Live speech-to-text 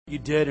You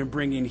did in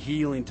bringing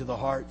healing to the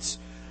hearts.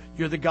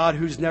 You're the God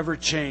who's never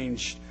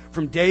changed.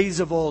 From days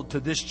of old to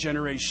this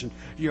generation,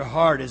 your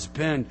heart has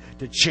been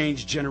to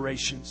change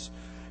generations.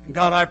 And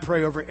God, I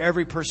pray over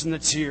every person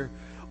that's here,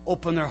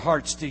 open their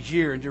hearts to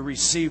hear and to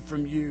receive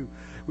from you.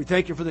 We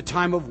thank you for the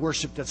time of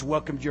worship that's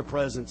welcomed your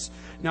presence.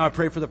 Now I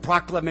pray for the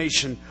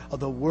proclamation of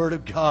the Word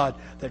of God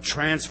that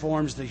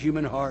transforms the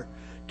human heart.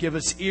 Give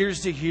us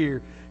ears to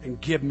hear and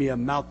give me a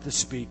mouth to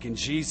speak. In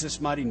Jesus'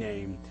 mighty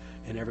name.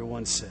 And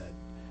everyone said,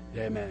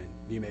 amen.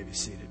 You may be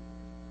seated.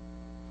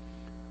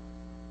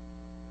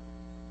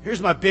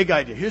 Here's my big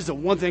idea. Here's the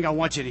one thing I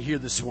want you to hear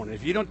this morning.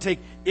 If you don't take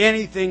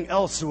anything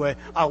else away,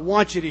 I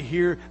want you to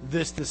hear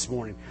this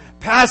morning.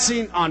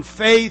 Passing on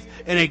faith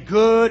in a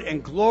good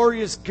and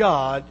glorious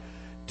God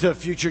to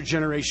future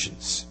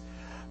generations.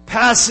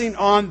 Passing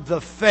on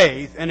the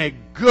faith in a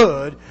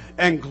good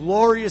and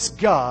glorious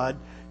God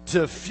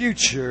to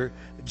future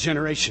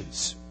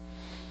generations.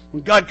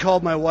 When God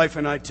called my wife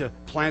and I to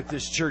plant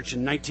this church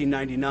in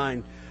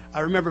 1999, I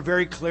remember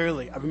very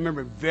clearly. I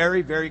remember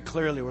very, very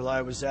clearly where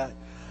I was at.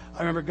 I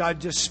remember God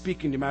just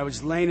speaking to me. I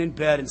was laying in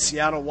bed in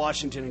Seattle,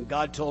 Washington, and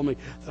God told me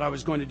that I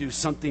was going to do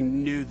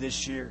something new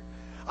this year.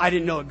 I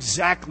didn't know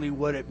exactly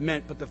what it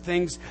meant, but the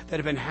things that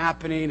have been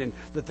happening and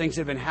the things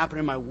that have been happening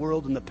in my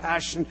world and the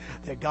passion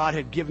that God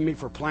had given me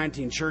for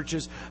planting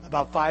churches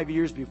about 5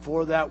 years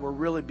before that were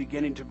really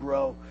beginning to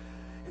grow.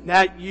 And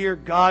that year,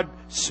 God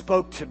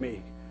spoke to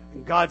me,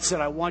 and God said,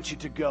 I want you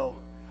to go.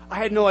 I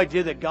had no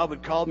idea that God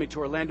would call me to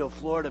Orlando,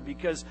 Florida,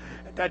 because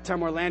at that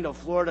time, Orlando,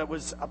 Florida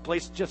was a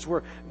place just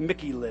where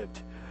Mickey lived.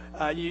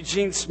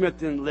 Eugene Smith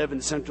didn't live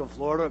in Central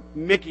Florida.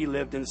 Mickey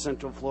lived in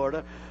Central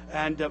Florida.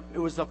 And it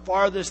was the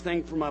farthest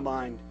thing from my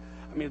mind.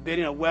 I mean,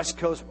 being a West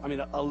Coast,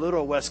 a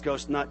little West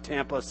Coast, not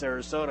Tampa,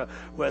 Sarasota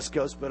West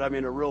Coast, but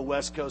a real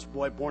West Coast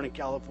boy, born in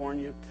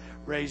California,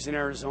 raised in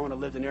Arizona,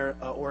 lived in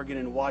Oregon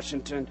and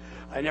Washington.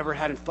 I never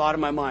had a thought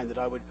in my mind that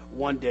I would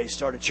one day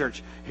start a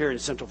church here in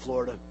Central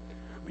Florida.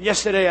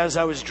 Yesterday, as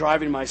I was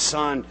driving my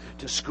son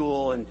to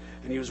school and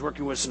he was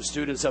working with some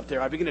students up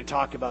there, I began to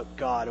talk about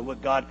God and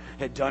what God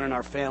had done in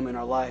our family and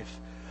our life.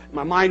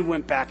 My mind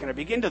went back and I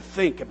began to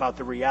think about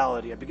the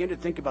reality. I began to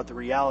think about the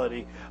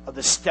reality of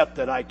the step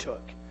that I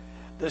took.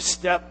 The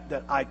step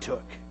that I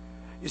took.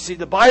 You see,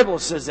 the Bible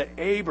says that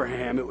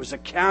Abraham, it was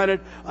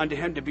accounted unto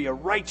him to be a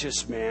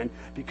righteous man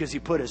because he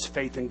put his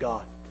faith in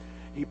God.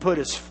 He put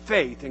his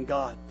faith in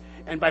God.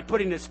 And by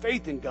putting his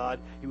faith in God,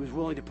 he was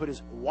willing to put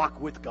his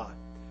walk with God.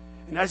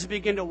 And as I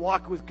began to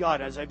walk with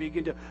God, as I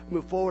began to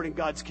move forward in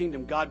God's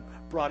kingdom, God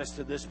brought us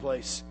to this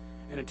place.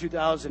 And in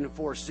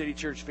 2004, City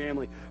Church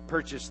family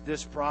purchased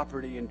this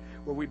property and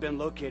where we've been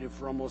located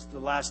for almost the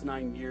last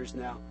 9 years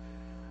now.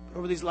 But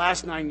over these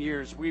last 9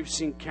 years, we've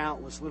seen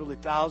countless, literally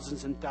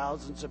thousands and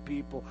thousands of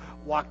people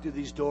walk through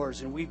these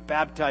doors. And we've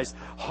baptized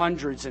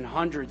hundreds and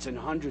hundreds and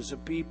hundreds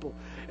of people.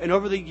 And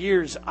over the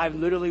years, I've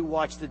literally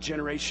watched the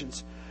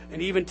generations.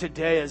 And even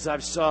today, as I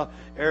saw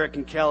Eric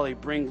and Kelly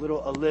bring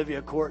little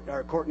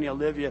Courtney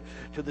Olivia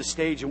to the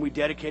stage and we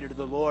dedicated to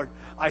the Lord,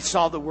 I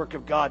saw the work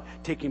of God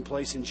taking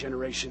place in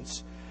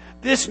generations.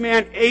 This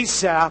man,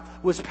 Asaph,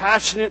 was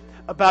passionate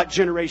about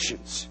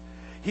generations.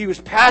 He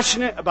was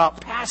passionate about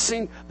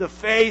passing the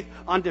faith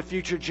on to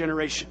future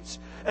generations.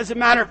 As a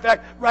matter of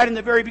fact, right in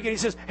the very beginning,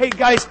 he says, hey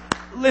guys,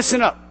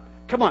 listen up.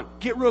 Come on,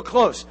 get real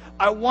close.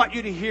 I want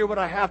you to hear what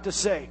I have to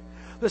say.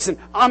 Listen,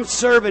 I'm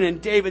serving in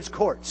David's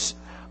courts.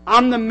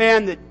 I'm the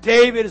man that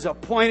David is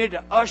appointed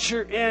to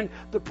usher in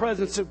the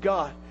presence of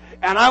God.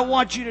 And I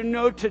want you to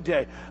know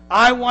today,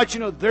 I want you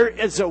to know there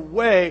is a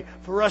way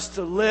for us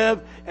to live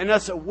and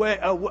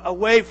a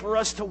way for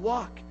us to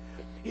walk.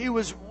 He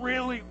was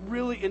really,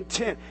 really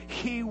intent.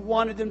 He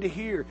wanted them to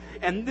hear.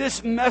 And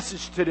this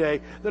message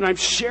today that I'm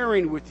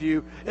sharing with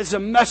you is a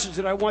message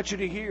that I want you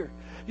to hear.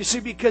 You see,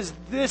 because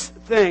this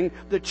thing,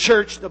 the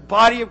church, the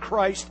body of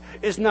Christ,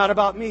 is not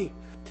about me.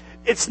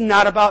 It's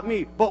not about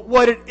me. But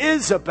what it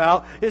is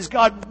about is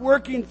God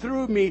working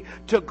through me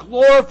to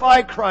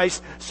glorify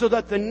Christ so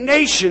that the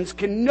nations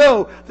can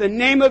know the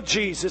name of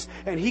Jesus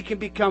and He can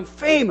become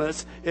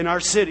famous in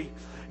our city.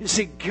 You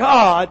see,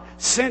 God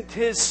sent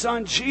His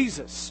Son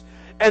Jesus.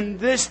 And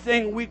this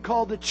thing we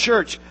call the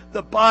church,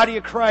 the body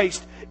of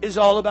Christ, is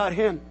all about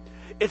Him.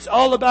 It's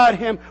all about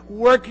Him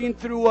working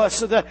through us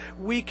so that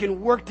we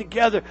can work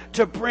together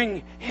to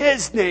bring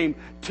His name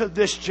to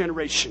this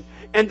generation.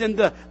 And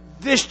then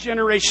this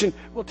generation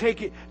will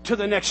take it to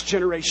the next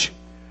generation.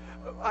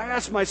 I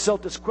asked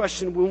myself this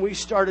question when we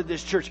started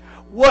this church.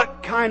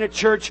 What kind of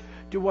church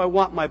do I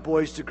want my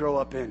boys to grow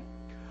up in?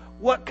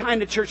 What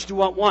kind of church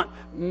do I want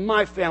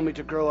my family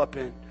to grow up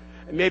in?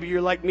 And maybe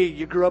you're like me.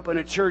 You grew up in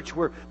a church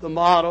where the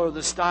model or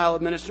the style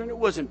of ministry, and it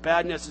wasn't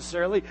bad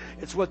necessarily.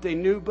 It's what they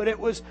knew, but it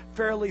was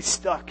fairly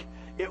stuck.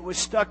 It was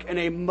stuck in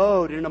a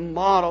mode, in a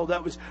model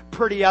that was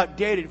pretty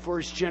outdated for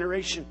its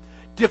generation.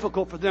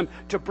 Difficult for them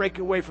to break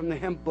away from the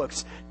hymn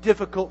books.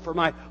 Difficult for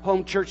my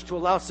home church to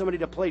allow somebody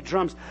to play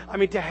drums.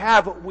 To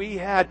have what we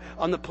had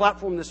on the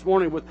platform this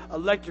morning with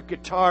electric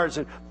guitars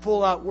and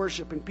full-out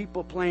worship and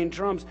people playing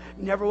drums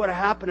never would have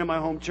happened in my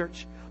home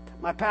church.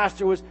 My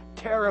pastor was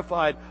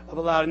terrified of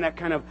allowing that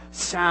kind of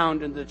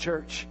sound in the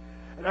church.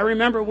 And I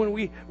remember when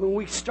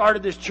we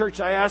started this church,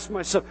 I asked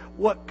myself,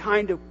 what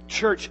kind of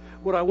church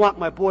would I want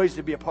my boys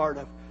to be a part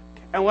of?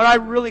 And what I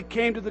really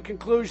came to the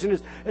conclusion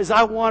is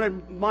I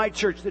wanted my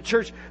church, the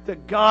church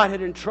that God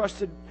had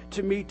entrusted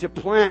to me to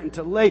plant and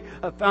to lay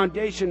a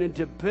foundation and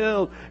to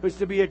build, was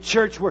to be a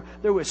church where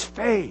there was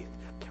faith,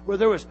 where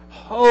there was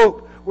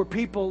hope, where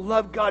people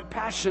loved God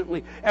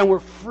passionately and were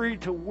free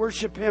to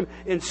worship Him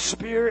in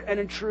spirit and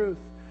in truth.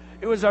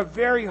 It was our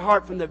very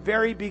heart from the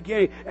very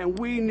beginning, and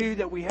we knew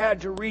that we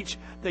had to reach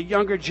the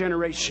younger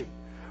generation.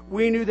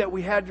 We knew that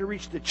we had to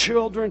reach the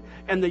children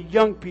and the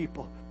young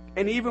people.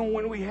 And even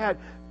when we had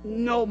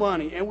no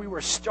money and we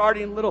were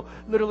starting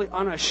literally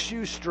on a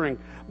shoestring,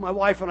 my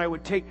wife and I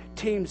would take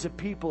teams of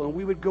people and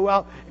we would go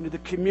out into the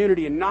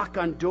community and knock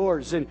on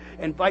doors and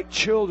invite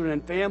children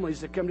and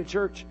families to come to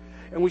church.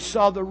 And we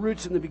saw the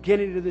roots in the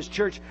beginning of this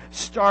church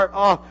start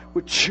off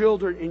with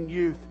children and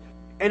youth.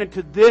 And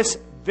to this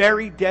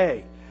very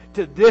day,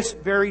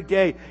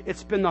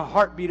 it's been the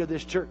heartbeat of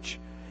this church.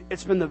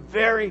 It's been the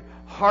very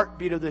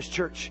heartbeat of this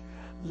church.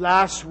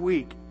 Last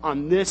week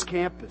on this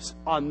campus,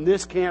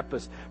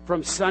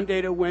 from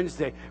Sunday to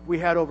Wednesday, we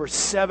had over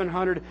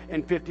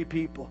 750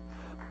 people.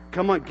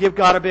 Come on, give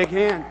God a big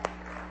hand.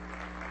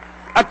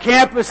 A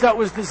campus that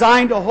was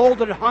designed to hold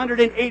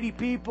 180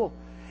 people,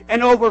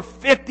 and over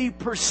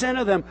 50%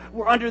 of them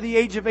were under the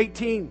age of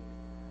 18.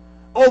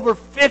 Over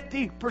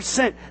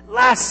 50%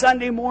 last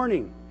Sunday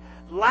morning,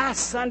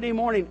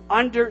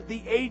 under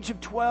the age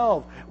of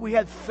 12, we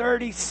had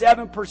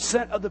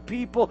 37% of the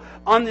people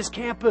on this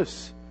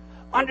campus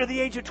under the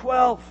age of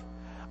 12.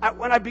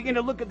 When I began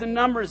to look at the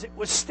numbers, it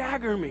was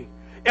staggering me.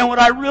 And when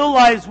I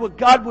realized what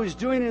God was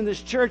doing in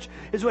this church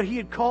is what He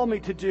had called me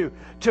to do,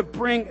 to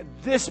bring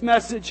this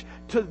message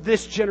to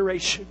this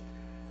generation.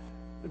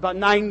 About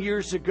 9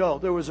 years ago,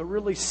 there was a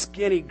really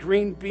skinny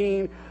green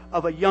bean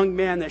of a young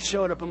man that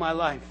showed up in my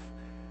life.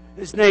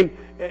 His name,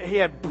 he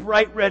had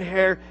bright red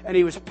hair, and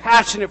he was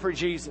passionate for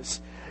Jesus.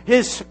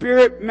 His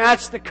spirit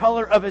matched the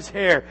color of his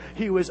hair.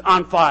 He was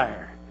on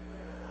fire.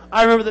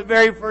 I remember the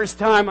very first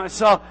time I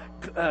saw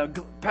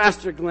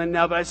Pastor Glenn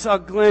now, but I saw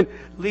Glenn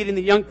leading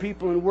the young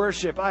people in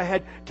worship. I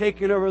had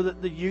taken over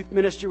the youth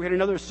ministry. We had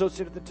another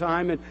associate at the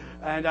time,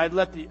 and I'd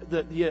let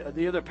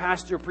the other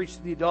pastor preach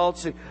to the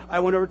adults, and I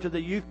went over to the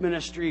youth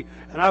ministry,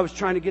 and I was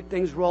trying to get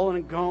things rolling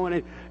and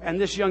going,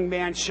 and this young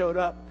man showed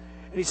up.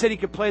 And he said he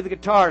could play the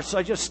guitar, so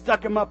I just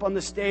stuck him up on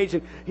the stage,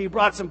 and he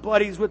brought some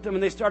buddies with him,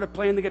 and they started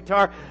playing the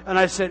guitar, and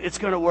I said, it's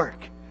going to work.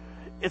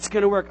 It's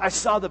going to work. I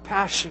saw the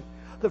passion.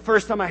 The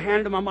first time I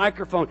handed him a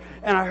microphone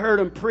and I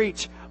heard him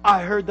preach,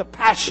 I heard the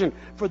passion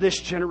for this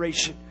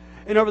generation.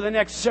 And over the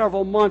next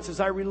several months, as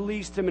I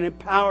released him and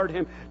empowered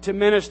him to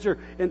minister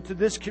into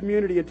this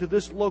community, into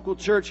this local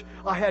church,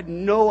 I had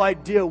no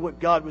idea what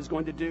God was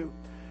going to do.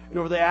 And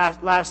over the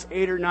last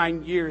 8 or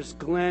 9 years,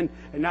 Glenn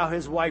and now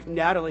his wife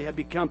Natalie have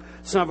become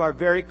some of our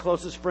very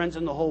closest friends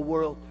in the whole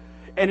world.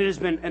 And it has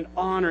been an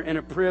honor and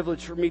a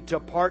privilege for me to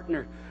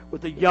partner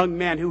with a young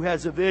man who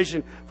has a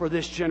vision for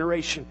this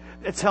generation.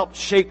 It's helped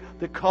shape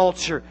the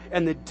culture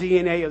and the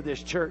DNA of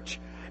this church.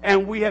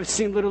 And we have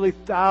seen literally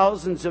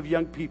thousands of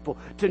young people,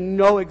 to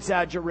no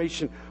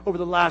exaggeration, over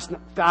the last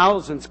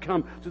thousands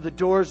come through the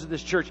doors of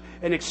this church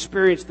and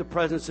experience the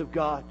presence of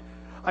God.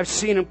 I've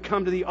seen them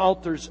come to the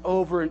altars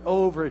over and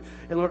over.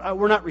 And Lord,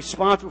 we're not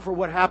responsible for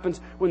what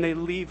happens when they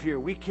leave here.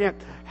 We can't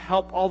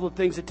help all the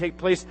things that take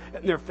place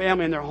in their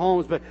family and their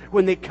homes. But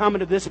when they come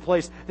into this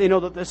place, they know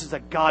that this is a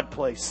God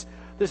place.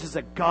 This is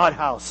a God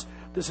house.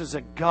 This is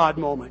a God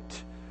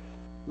moment.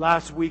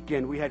 Last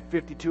weekend, we had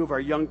 52 of our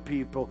young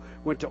people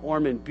went to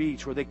Ormond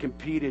Beach, where they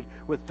competed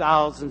with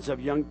thousands of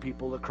young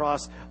people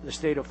across the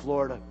state of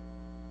Florida.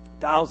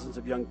 Thousands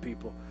of young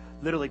people.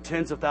 Literally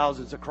tens of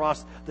thousands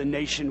across the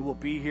nation will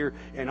be here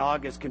in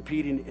August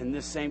competing in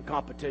this same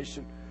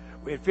competition.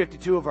 We had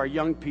 52 of our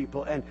young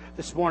people, and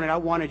this morning I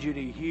wanted you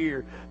to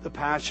hear the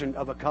passion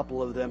of a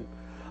couple of them.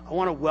 I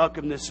want to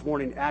welcome this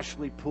morning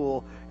Ashley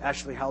Poole.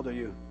 Ashley, how old are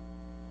you?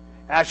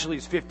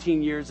 Ashley's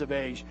 15 years of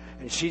age,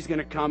 and she's going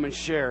to come and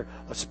share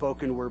a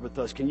spoken word with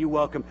us. Can you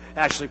welcome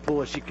Ashley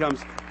Poole as she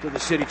comes to the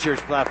City Church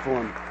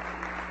platform?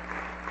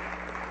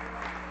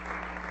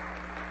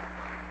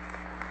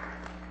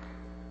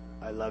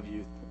 I love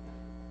you.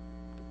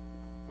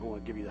 I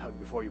want to give you the hug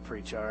before you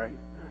preach, all right?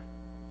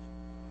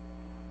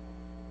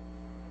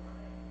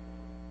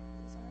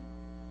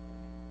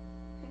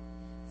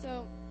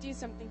 So, do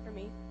something for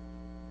me.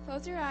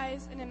 Close your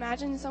eyes and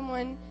imagine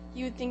someone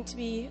you would think to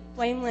be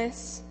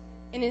blameless,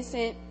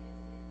 innocent,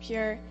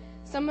 pure,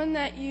 someone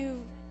that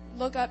you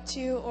look up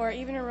to, or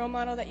even a role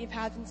model that you've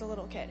had since a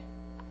little kid.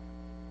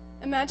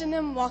 Imagine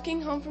them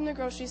walking home from the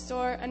grocery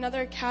store,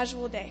 another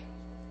casual day.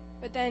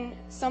 But then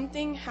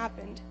something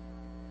happened.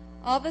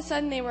 All of a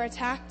sudden they were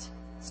attacked,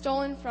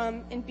 stolen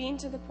from, and beaten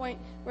to the point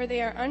where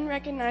they are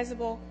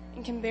unrecognizable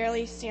and can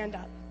barely stand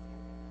up.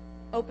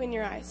 Open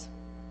your eyes.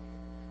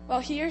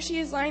 While he or she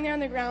is lying there on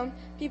the ground,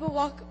 people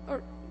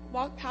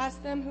walk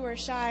past them who are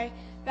shy,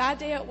 bad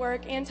day at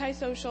work,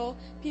 antisocial,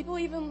 people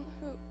even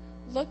who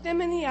look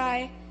them in the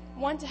eye,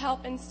 want to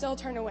help, and still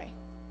turn away.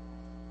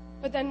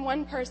 But then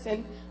one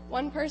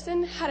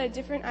person had a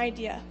different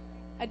idea,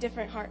 a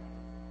different heart.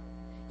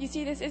 You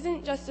see, this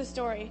isn't just a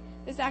story.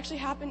 This actually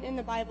happened in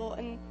the Bible,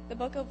 in the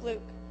book of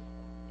Luke.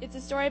 It's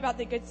a story about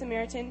the Good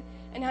Samaritan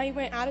and how he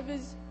went out of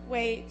his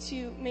way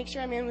to make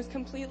sure a man was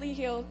completely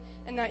healed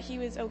and that he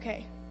was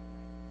okay.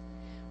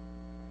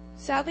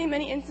 Sadly,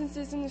 many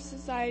instances in the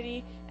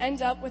society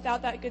end up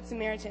without that Good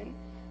Samaritan,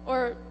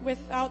 or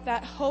without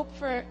that hope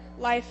for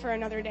life for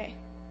another day.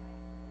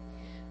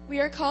 We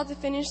are called to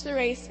finish the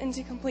race and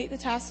to complete the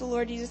task the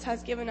Lord Jesus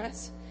has given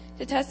us,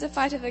 to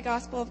testify to the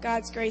gospel of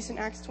God's grace in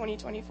Acts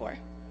 20:24.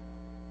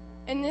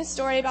 And this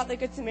story about the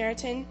Good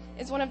Samaritan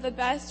is one of the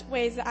best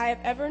ways that I have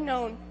ever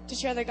known to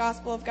share the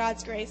gospel of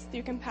God's grace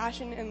through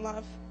compassion and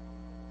love.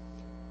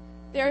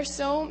 There are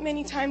so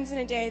many times in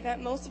a day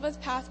that most of us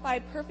pass by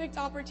perfect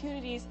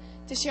opportunities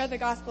to share the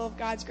gospel of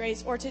God's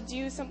grace or to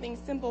do something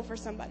simple for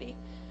somebody.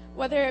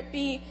 Whether it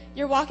be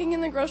you're walking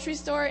in the grocery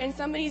store and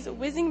somebody's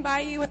whizzing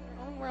by you in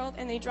their own world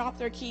and they drop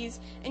their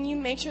keys and you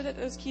make sure that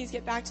those keys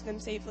get back to them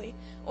safely.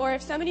 Or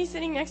if somebody's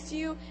sitting next to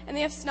you and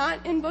they have snot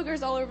and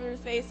boogers all over their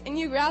face and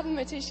you grab them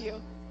a tissue.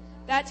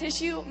 That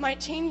tissue might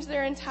change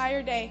their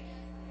entire day,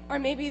 or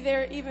maybe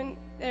their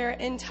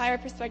entire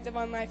perspective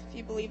on life if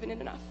you believe in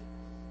it enough.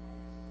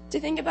 To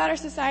think about our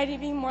society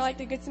being more like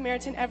the Good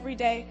Samaritan every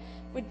day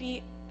would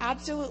be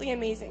absolutely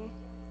amazing.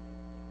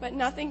 But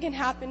nothing can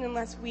happen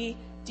unless we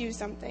do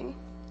something.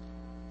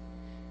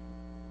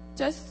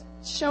 Just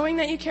showing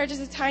that you care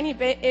just a tiny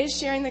bit is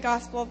sharing the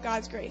gospel of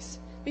God's grace.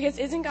 Because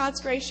isn't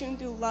God's grace shown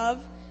through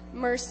love,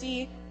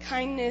 mercy,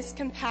 kindness,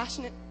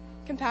 compassion,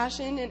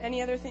 and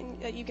any other thing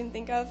that you can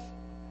think of?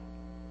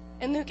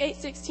 In Luke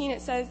 8:16,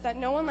 it says that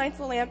no one lights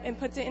a lamp and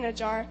puts it in a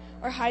jar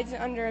or hides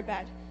it under a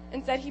bed.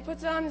 Instead, he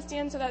puts it on a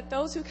stand so that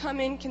those who come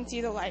in can see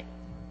the light.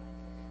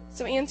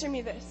 So answer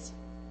me this.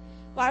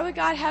 Why would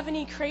God have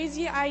any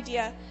crazy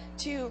idea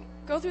to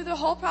go through the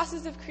whole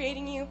process of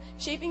creating you,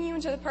 shaping you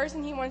into the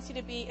person he wants you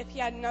to be, if he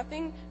had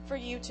nothing for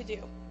you to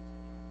do?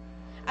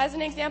 As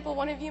an example,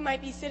 one of you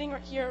might be sitting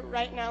here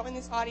right now in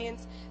this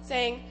audience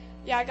saying,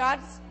 yeah,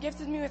 God's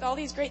gifted me with all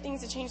these great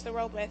things to change the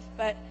world with,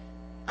 but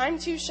I'm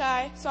too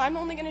shy, so I'm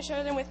only going to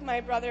share them with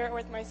my brother or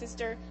with my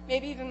sister,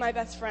 maybe even my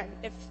best friend,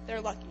 if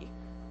they're lucky.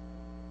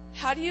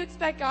 How do you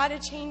expect God to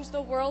change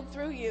the world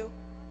through you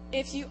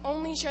if you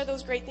only share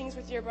those great things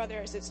with your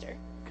brother or sister?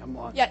 Come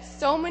on. Yet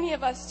so many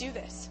of us do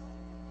this.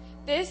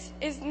 This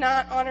is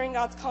not honoring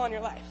God's call in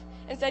your life.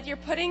 Instead, you're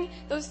putting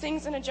those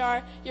things in a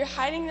jar, you're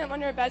hiding them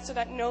under a bed so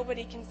that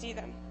nobody can see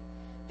them.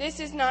 This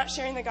is not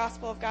sharing the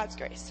gospel of God's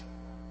grace.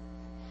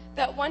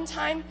 That one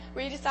time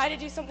where you decide to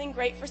do something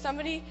great for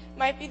somebody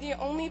might be the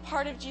only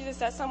part of Jesus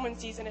that someone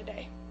sees in a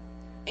day.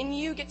 And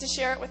you get to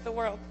share it with the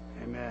world.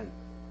 Amen.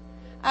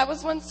 I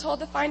was once told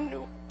to find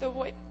the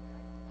way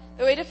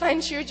to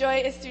find true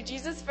joy is through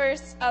Jesus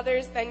first,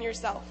 others, then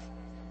yourself.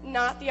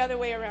 Not the other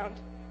way around.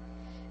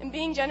 And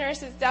being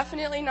generous is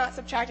definitely not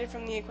subtracted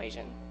from the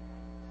equation.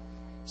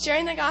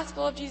 Sharing the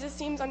gospel of Jesus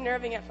seems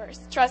unnerving at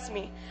first. Trust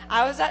me,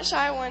 I was that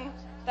shy one,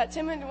 that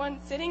timid one,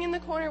 sitting in the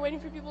corner waiting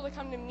for people to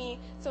come to me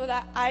so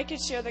that I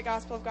could share the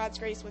gospel of God's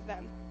grace with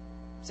them.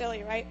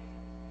 Silly, right?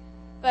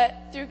 But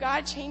through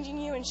God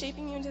changing you and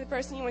shaping you into the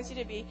person he wants you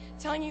to be,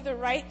 telling you the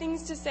right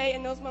things to say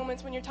in those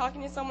moments when you're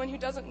talking to someone who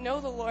doesn't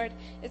know the Lord,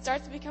 it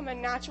starts to become a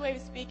natural way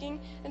of speaking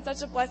and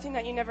such a blessing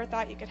that you never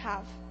thought you could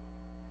have.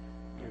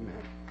 Amen.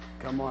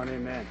 Come on,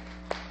 amen.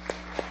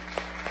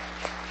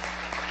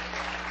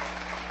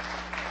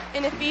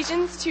 In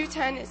Ephesians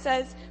 2:10, it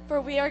says,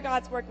 "For we are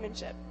God's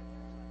workmanship."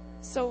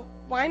 So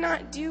why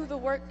not do the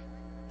work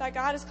that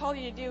God has called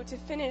you to do to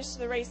finish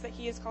the race that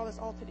he has called us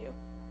all to do?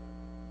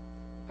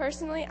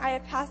 Personally, I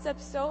have passed up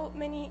so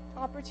many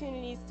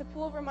opportunities to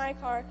pull over my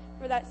car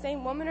for that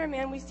same woman or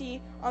man we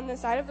see on the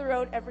side of the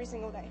road every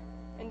single day.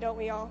 And don't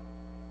we all?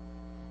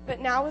 But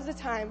now is the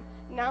time.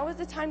 Now is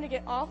the time to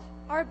get off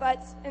our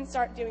butts and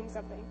start doing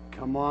something.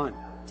 Come on.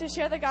 To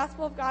share the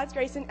gospel of God's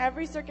grace in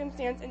every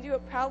circumstance and do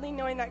it proudly,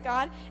 knowing that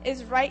God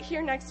is right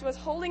here next to us,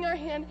 holding our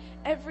hand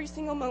every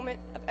single moment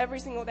of every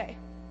single day.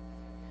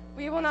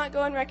 We will not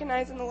go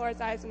unrecognized in the Lord's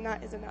eyes, and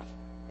that is enough.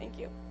 Thank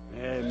you.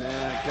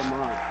 Amen. Come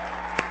on.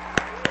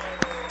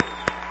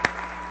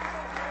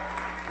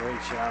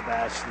 Great job,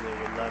 Ashley.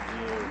 We love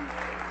you.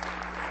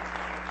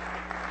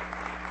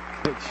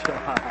 Good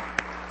job.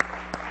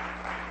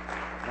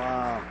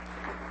 Wow.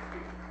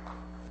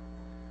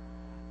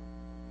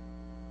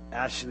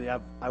 Ashley,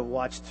 I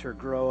watched her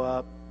grow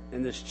up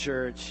in this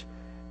church,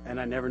 and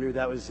I never knew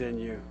that was in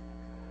you.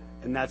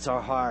 And that's our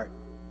heart,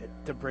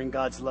 to bring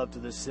God's love to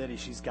the city.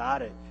 She's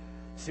got it.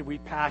 See, we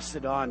passed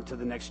it on to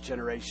the next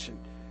generation.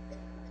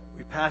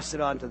 We passed it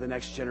on to the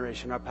next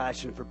generation, our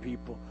passion for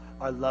people,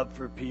 our love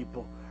for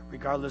people,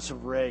 regardless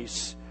of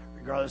race,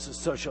 regardless of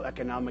social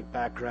economic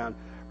background,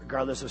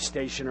 regardless of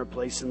station or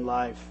place in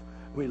life.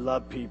 We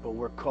love people.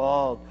 We're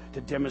called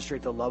to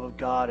demonstrate the love of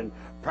God in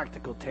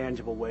practical,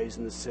 tangible ways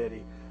in the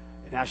city.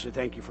 And Ashley,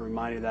 thank you for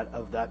reminding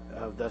of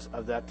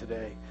that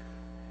today.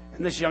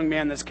 And this young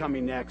man that's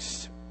coming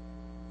next,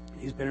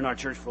 He's been in our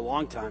church for a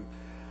long time.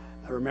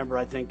 I remember,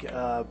 I think,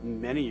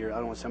 many years, I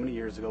don't know how many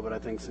years ago, but I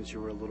think since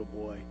you were a little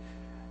boy.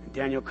 And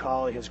Daniel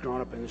Colley has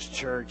grown up in this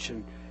church,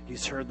 and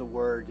he's heard the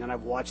word. And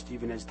I've watched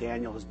even as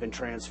Daniel has been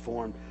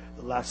transformed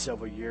the last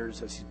several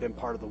years as he's been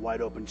part of the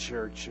Wide Open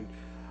Church. And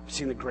I've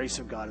seen the grace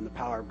of God and the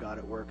power of God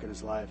at work in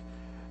his life.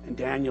 And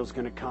Daniel's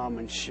going to come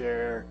and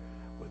share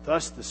with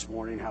us this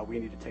morning how we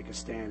need to take a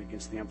stand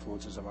against the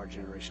influences of our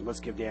generation.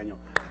 Let's give Daniel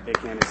a big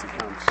hand as he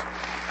comes.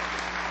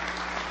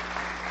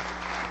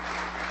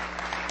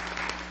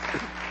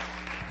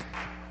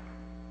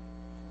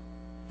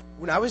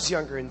 When I was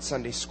younger in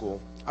Sunday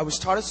school, I was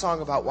taught a song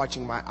about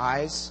watching my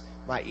eyes,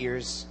 my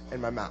ears, and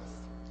my mouth.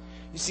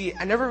 You see,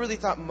 I never really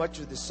thought much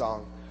of this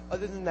song,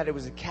 other than that it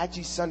was a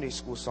catchy Sunday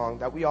school song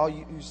that we all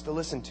used to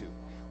listen to,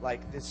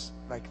 like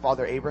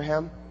Father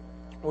Abraham,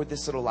 or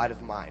This Little Light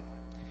of Mine.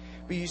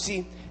 But you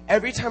see,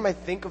 every time I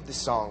think of this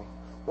song,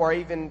 or I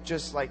even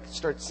just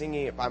start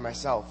singing it by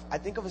myself, I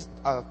think of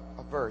a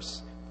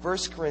verse, 1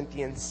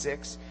 Corinthians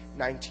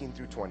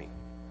 6:19-20,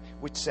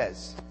 which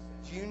says,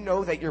 "Do you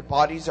know that your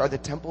bodies are the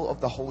temple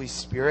of the Holy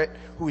Spirit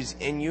who is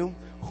in you,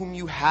 whom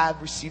you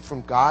have received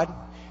from God?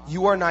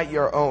 You are not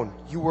your own.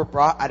 You were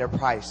bought at a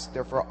price.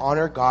 Therefore,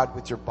 honor God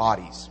with your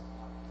bodies."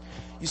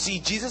 You see,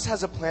 Jesus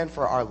has a plan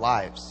for our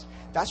lives.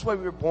 That's why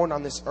we were born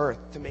on this earth,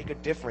 to make a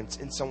difference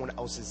in someone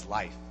else's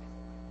life.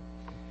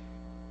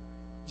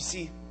 You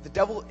see, the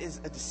devil is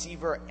a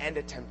deceiver and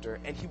a tempter,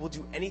 and he will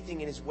do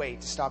anything in his way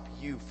to stop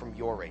you from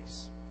your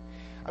race.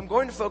 I'm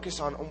going to focus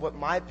on what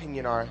my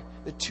opinion are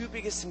the two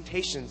biggest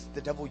temptations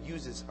the devil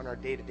uses on our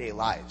day-to-day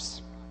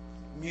lives: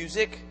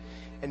 music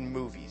and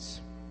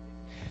movies.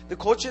 The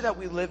culture that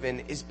we live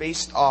in is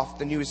based off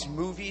the newest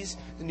movies,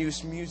 the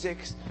newest music,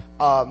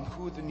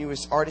 who the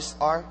newest artists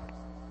are.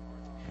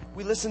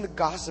 We listen to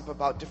gossip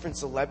about different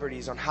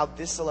celebrities, on how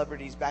this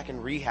celebrity is back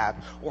in rehab,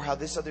 or how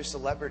this other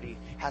celebrity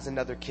has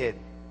another kid.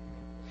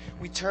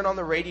 We turn on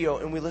the radio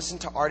and we listen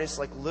to artists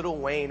like Lil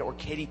Wayne or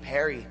Katy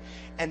Perry,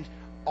 and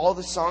all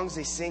the songs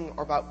they sing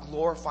are about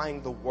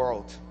glorifying the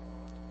world.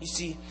 You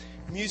see,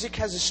 music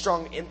has a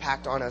strong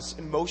impact on us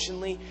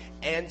emotionally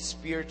and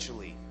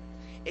spiritually.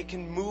 It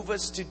can move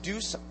us to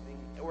do something,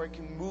 or it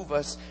can move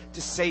us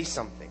to say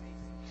something.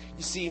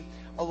 You see,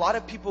 a lot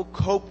of people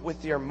cope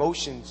with their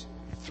emotions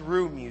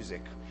through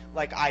music,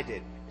 like I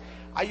did.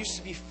 I used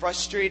to be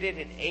frustrated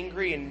and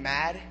angry and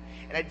mad,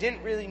 and I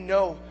didn't really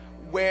know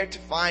where to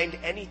find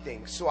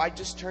anything, so I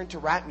just turned to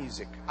rap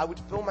music. I would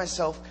fill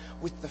myself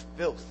with the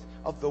filth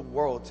of the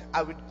world.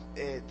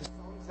 The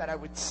songs that I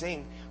would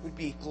sing would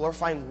be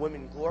glorifying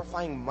women,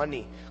 glorifying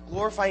money,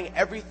 glorifying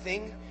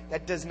everything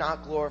that does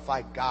not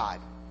glorify God.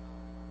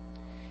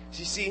 So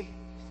you see,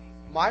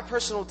 my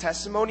personal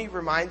testimony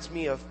reminds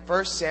me of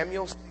 1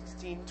 Samuel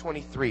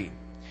 16:23,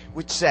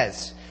 which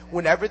says,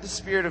 "Whenever the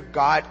Spirit of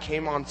God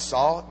came on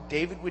Saul,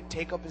 David would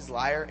take up his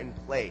lyre and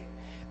play.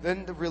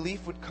 Then the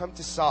relief would come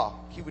to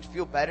Saul. He would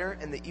feel better,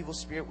 and the evil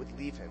spirit would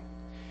leave him."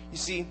 You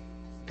see,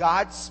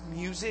 God's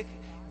music,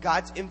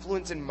 God's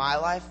influence in my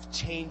life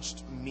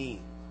changed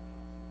me.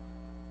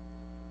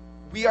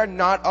 We are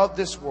not of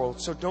this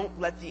world, so don't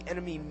let the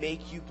enemy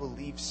make you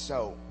believe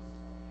so.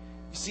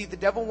 You see, the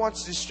devil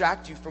wants to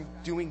distract you from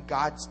doing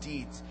God's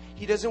deeds.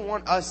 He doesn't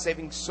want us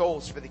saving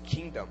souls for the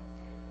kingdom.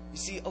 You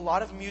see, a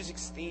lot of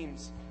music's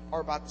themes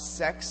are about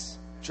sex,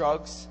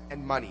 drugs,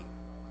 and money.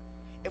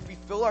 If we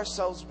fill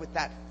ourselves with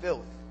that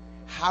filth,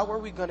 how are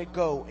we going to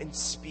go and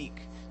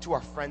speak to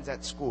our friends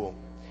at school?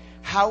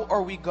 How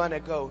are we going to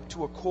go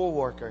to a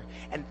coworker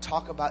and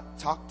talk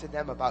to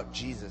them about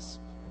Jesus?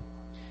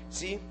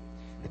 See,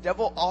 the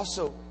devil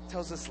also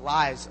tells us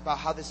lies about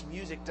how this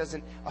music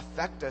doesn't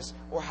affect us,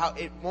 or how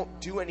it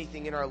won't do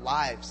anything in our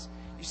lives.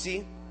 You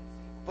see,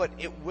 but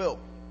it will.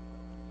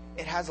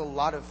 It has a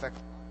lot of effect.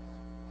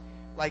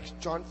 Like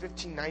John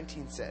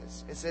 15:19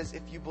 says, it says,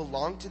 "If you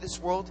belong to this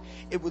world,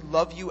 it would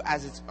love you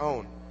as its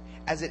own.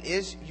 As it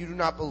is, you do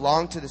not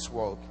belong to this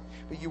world,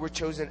 but you were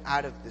chosen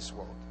out of this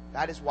world.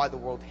 That is why the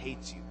world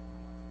hates you."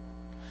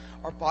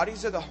 Our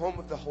bodies are the home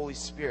of the Holy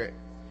Spirit.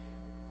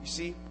 You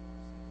see,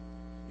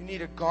 you need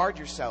to guard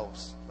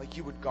yourselves like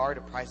you would guard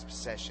a prized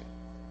possession.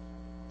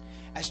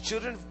 As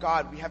children of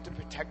God, we have to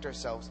protect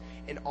ourselves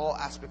in all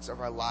aspects of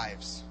our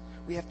lives.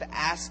 We have to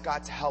ask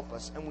God to help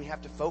us, and we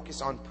have to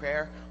focus on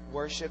prayer,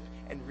 worship,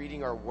 and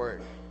reading our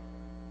word.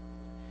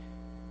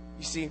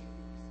 You see,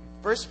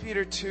 1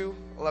 Peter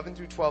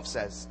 2:11-12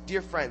 says,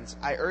 "Dear friends,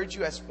 I urge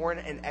you as foreign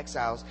and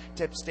exiles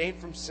to abstain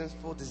from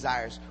sinful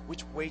desires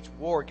which wage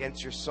war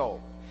against your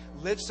soul.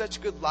 Live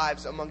such good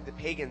lives among the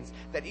pagans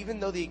that even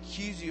though they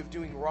accuse you of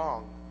doing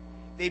wrong,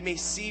 they may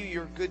see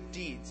your good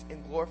deeds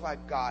and glorify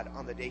God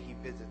on the day he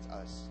visits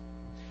us."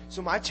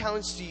 So my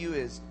challenge to you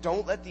is,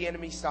 don't let the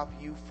enemy stop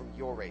you from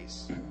your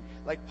race.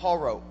 Like Paul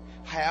wrote,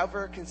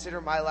 "However, consider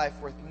my life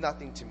worth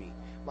nothing to me.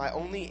 My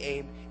only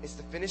aim is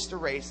to finish the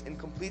race and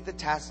complete the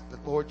task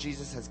that the Lord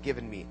Jesus has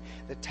given me,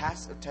 the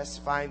task of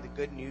testifying the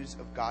good news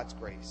of God's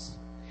grace."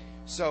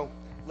 So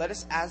let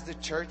us, as the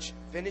church,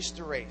 finish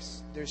the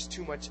race. There's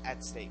too much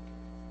at stake.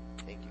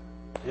 Thank you.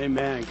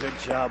 Amen. Good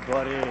job,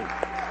 buddy.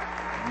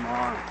 Come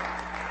on.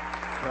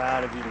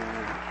 Proud of you,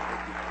 man.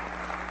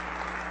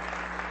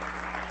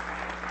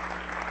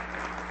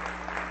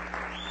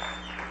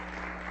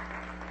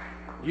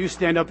 You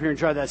stand up here and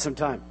try that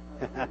sometime.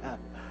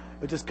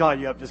 I'll just call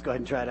you up. Just go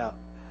ahead and try it out.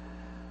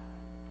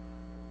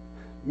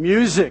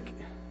 Music,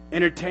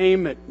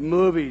 entertainment,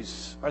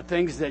 movies are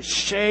things that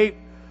shape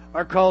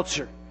our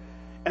culture.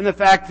 And the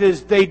fact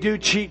is, they do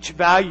teach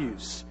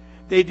values.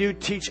 They do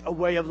teach a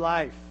way of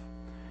life.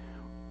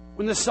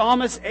 When the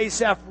psalmist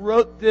Asaph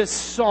wrote this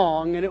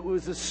song, and it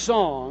was a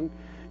song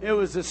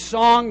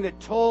that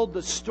told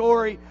the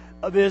story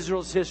of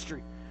Israel's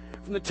history.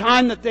 From the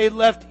time that they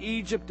left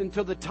Egypt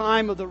until the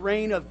time of the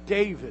reign of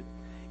David,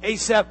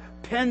 Asaph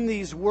penned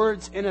these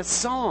words in a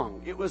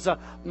song. It was a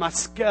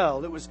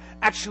maskel. It was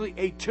actually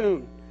a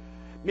tune.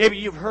 Maybe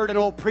you've heard an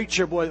old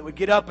preacher boy that would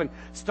get up and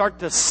start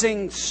to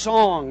sing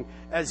song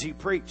as he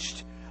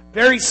preached.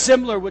 Very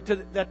similar with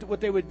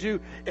what they would do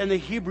in the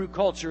Hebrew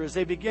culture as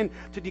they begin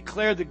to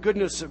declare the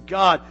goodness of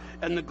God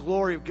and the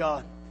glory of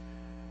God.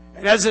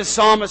 And as the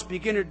psalmist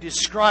began to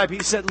describe,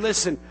 he said,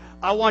 listen,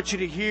 I want you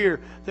to hear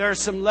there are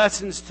some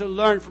lessons to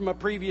learn from a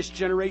previous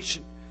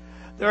generation.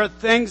 There are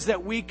things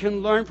that we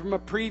can learn from a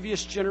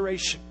previous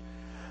generation.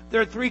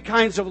 There are three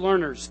kinds of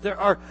learners. There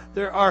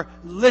are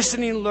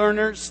listening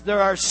learners,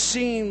 there are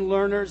seeing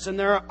learners, and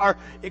there are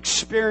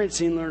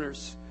experiencing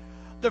learners.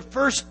 The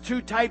first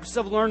two types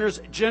of learners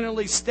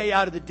generally stay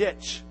out of the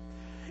ditch.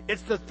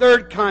 It's the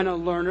third kind of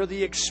learner,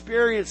 the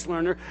experienced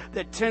learner,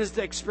 that tends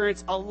to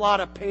experience a lot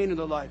of pain in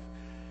their life.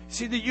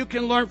 See, that you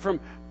can learn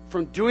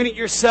from doing it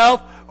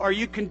yourself, or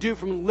you can do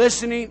from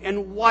listening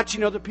and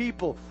watching other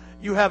people.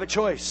 You have a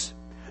choice.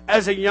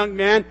 As a young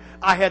man,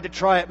 I had to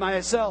try it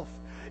myself.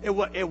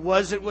 It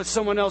wasn't what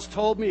someone else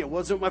told me. It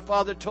wasn't what my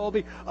father told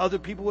me. Other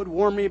people would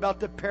warn me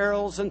about the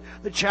perils and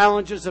the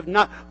challenges of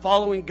not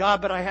following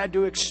God, but I had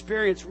to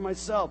experience for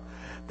myself.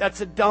 That's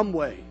a dumb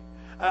way.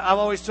 I've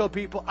always told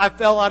people, I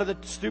fell out of the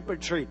stupid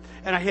tree,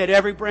 and I hit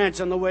every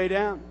branch on the way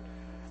down.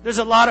 There's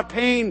a lot of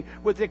pain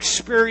with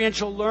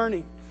experiential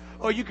learning.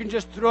 Or you can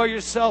just throw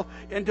yourself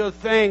into a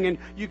thing and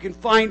you can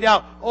find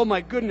out, oh my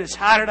goodness,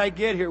 how did I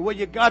get here? Well,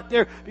 you got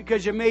there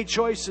because you made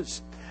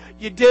choices.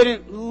 You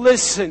didn't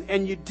listen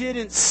and you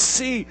didn't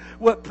see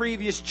what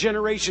previous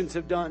generations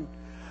have done.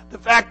 The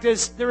fact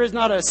is, there is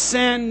not a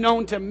sin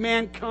known to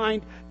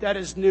mankind that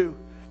is new.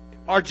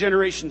 Our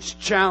generation's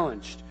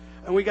challenged.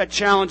 And we got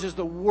challenges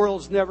the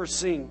world's never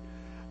seen.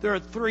 There are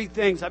three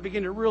things, I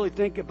begin to really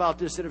think about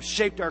this, that have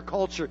shaped our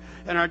culture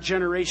and our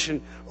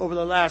generation over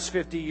the last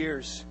 50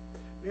 years.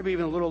 Maybe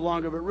even a little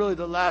longer, but really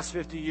the last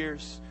 50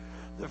 years.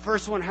 The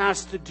first one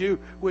has to do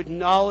with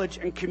knowledge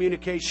and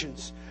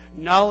communications.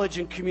 Knowledge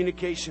and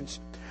communications.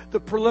 The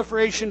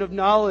proliferation of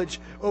knowledge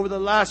over the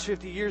last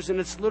 50 years,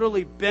 and it's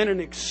literally been an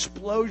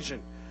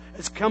explosion.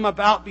 It's come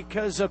about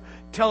because of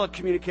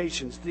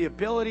telecommunications, the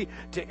ability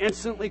to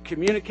instantly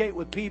communicate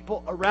with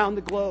people around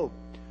the globe.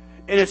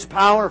 And it's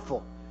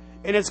powerful,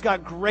 and it's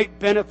got great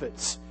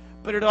benefits,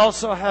 but it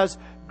also has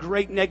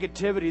great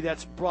negativity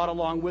that's brought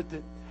along with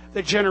it.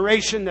 The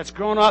generation that's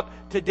grown up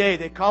today,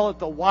 they call it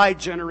the Y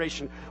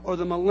generation or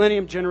the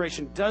millennium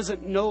generation,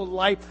 doesn't know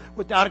life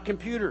without a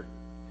computer.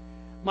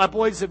 My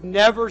boys have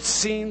never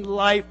seen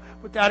life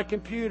without a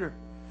computer.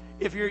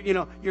 If you're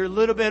a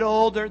little bit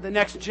older, the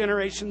next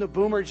generation, the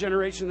boomer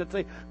generation that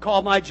they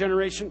call my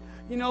generation,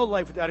 you know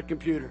life without a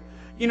computer.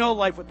 You know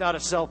life without a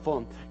cell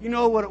phone. You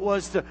know what it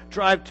was to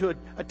drive to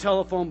a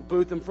telephone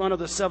booth in front of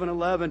the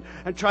 7-Eleven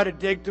and try to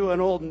dig through an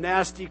old,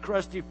 nasty,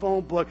 crusty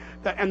phone book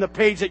and the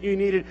page that you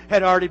needed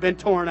had already been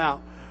torn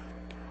out.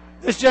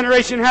 This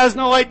generation has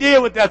no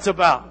idea what that's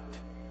about.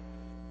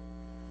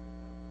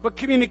 But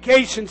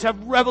communications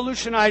have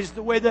revolutionized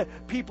the way that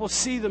people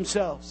see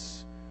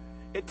themselves.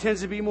 It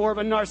tends to be more of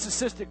a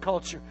narcissistic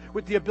culture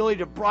with the ability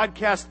to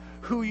broadcast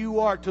who you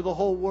are to the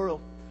whole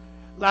world.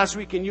 Last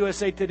week in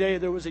USA Today,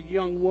 there was a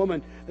young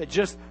woman that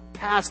just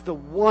passed the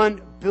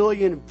 1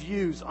 billion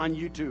views on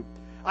YouTube.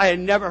 I had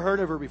never heard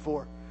of her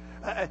before.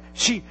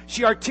 She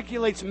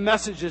articulates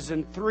messages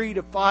in 3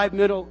 to 5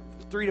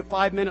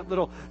 minute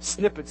little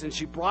snippets, and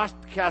she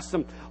broadcasts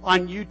them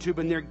on YouTube,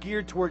 and they're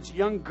geared towards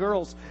young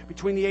girls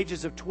between the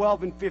ages of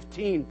 12 and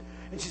 15.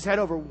 And she's had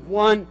over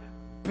 1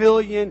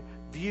 billion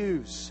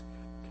views.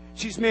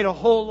 She's made a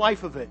whole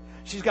life of it.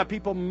 She's got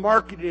people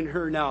marketing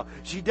her now.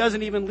 She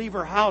doesn't even leave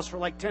her house for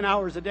like 10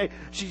 hours a day.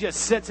 She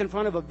just sits in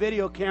front of a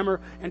video camera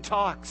and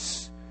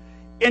talks.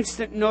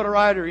 Instant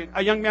notoriety.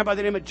 A young man by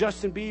the name of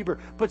Justin Bieber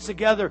puts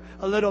together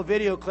a little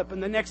video clip,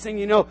 and the next thing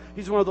you know,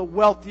 he's one of the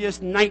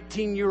wealthiest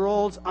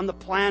 19-year-olds on the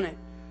planet.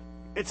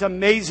 It's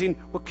amazing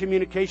what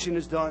communication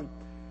has done.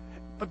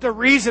 But the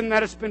reason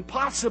that it's been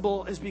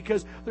possible is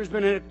because there's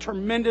been a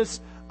tremendous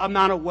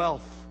amount of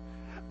wealth.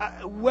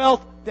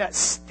 Wealth that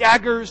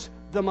staggers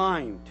the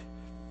mind.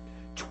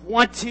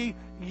 20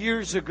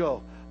 years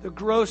ago, the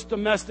gross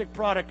domestic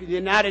product of the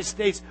United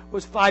States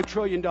was $5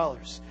 trillion.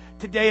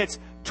 Today it's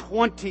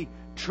 $20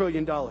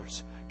 trillion.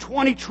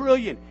 $20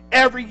 trillion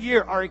every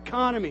year. Our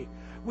economy,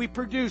 We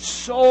produce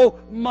so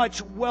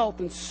much wealth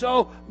and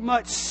so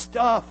much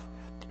stuff,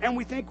 and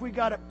we think we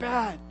got it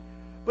bad.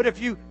 But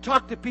if you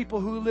talk to people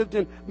who lived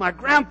in my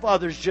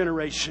grandfather's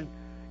generation,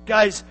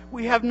 guys,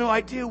 we have no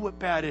idea what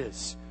bad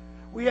is.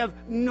 We have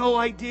no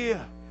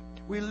idea.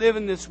 We live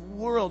in this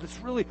world. It's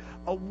really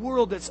a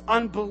world that's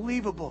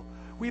unbelievable.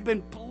 We've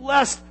been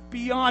blessed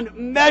beyond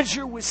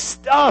measure with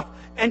stuff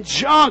and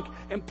junk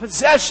and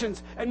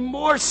possessions and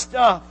more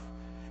stuff.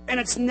 And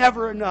it's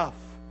never enough.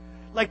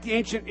 Like the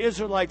ancient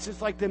Israelites,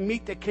 it's like the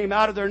meat that came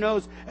out of their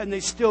nose, and they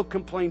still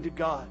complained to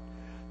God.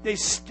 They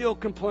still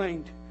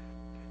complained.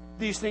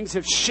 These things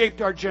have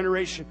shaped our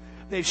generation.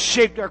 They've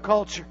shaped our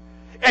culture.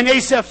 And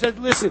Asaph said,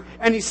 listen,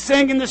 and he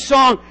sang in the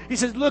song, he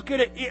says, look at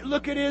it,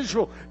 look at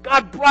Israel.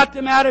 God brought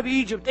them out of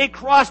Egypt. They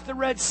crossed the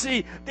Red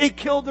Sea. They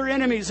killed their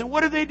enemies. And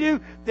what did they do?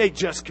 They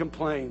just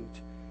complained.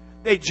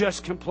 They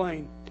just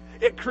complained.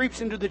 It creeps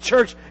into the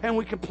church, and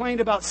we complain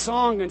about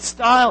song and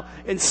style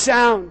and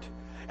sound.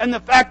 And the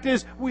fact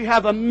is, we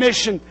have a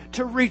mission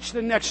to reach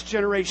the next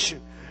generation.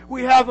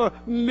 We have a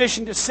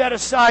mission to set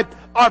aside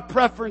our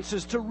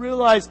preferences, to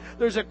realize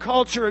there's a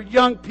culture of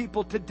young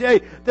people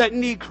today that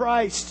need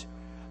Christ.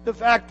 The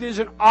fact is,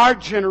 in our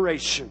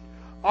generation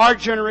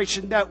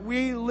that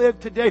we live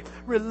today,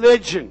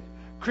 religion,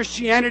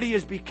 Christianity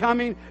is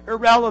becoming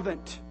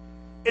irrelevant.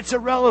 It's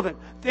irrelevant.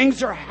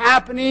 Things are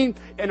happening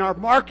in our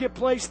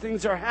marketplace.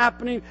 Things are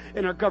happening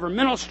in our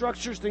governmental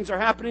structures. Things are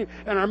happening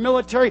in our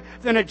military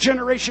that a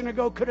generation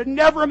ago could have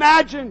never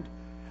imagined.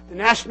 The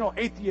National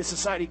Atheist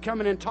Society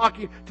coming and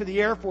talking to the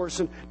Air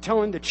Force and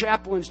telling the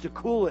chaplains to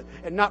cool it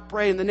and not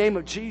pray in the name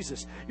of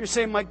Jesus. You're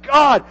saying, my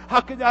God, how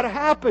could that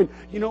happen?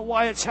 You know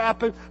why it's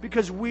happened?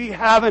 Because we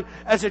haven't,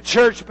 as a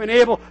church, been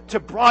able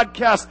to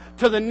broadcast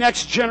to the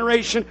next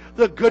generation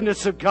the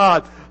goodness of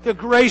God, the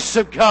grace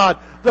of God,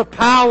 the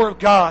power of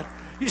God.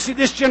 You see,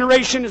 this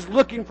generation is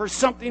looking for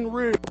something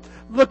real,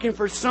 looking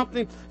for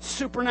something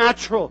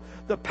supernatural,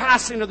 the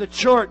passing of the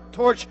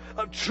torch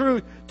of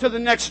truth to the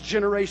next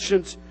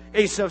generations.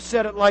 Asaph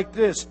said it like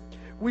this: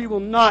 we will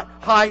not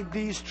hide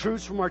these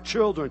truths from our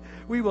children.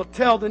 We will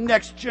tell the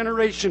next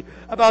generation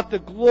about the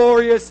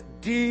glorious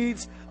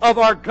deeds of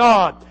our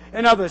God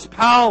and of His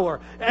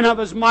power and of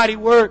His mighty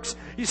works.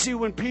 You see,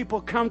 when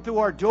people come through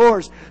our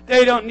doors,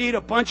 they don't need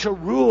a bunch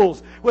of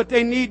rules. What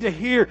they need to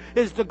hear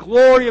is the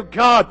glory of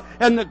God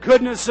and the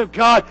goodness of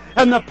God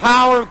and the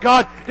power of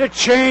God to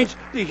change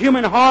the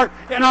human heart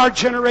in our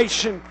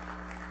generation.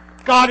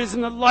 God is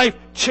in the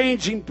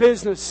life-changing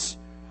business.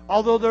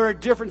 Although there are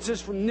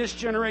differences from this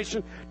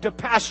generation to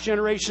past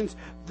generations,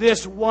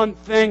 this one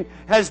thing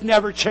has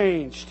never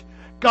changed.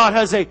 God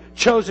has a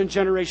chosen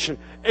generation,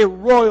 a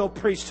royal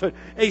priesthood,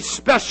 a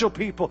special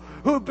people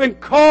who've been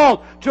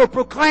called to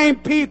proclaim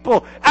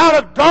people out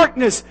of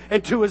darkness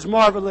into His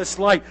marvelous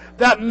light.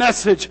 That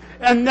message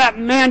and that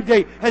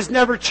mandate has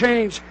never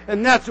changed,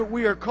 and that's what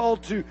we are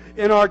called to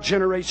in our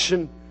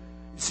generation.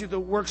 You see, the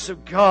works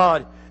of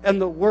God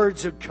and the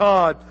words of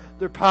God,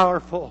 they're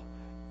powerful.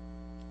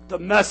 The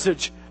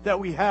message that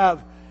we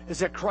have is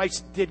that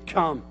Christ did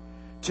come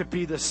to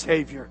be the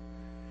Savior.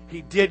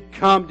 He did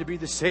come to be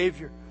the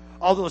Savior.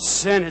 Although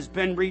sin has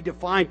been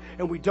redefined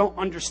and we don't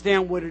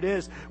understand what it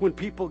is, when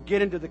people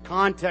get into the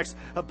context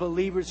of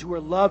believers who are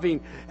loving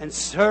and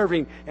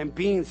serving and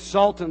being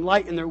salt and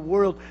light in their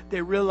world,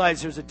 they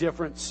realize there's a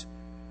difference.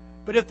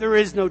 But if there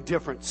is no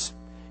difference,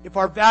 if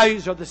our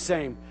values are the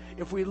same,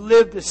 if we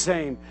live the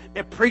same,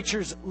 if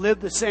preachers live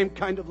the same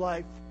kind of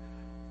life,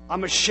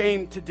 I'm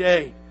ashamed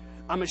today.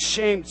 I'm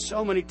ashamed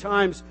so many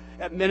times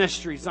at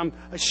ministries. I'm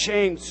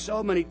ashamed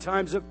so many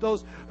times of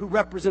those who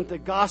represent the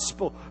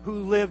gospel,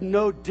 who live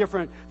no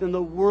different than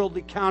the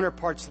worldly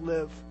counterparts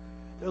live.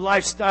 Their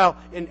lifestyle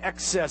in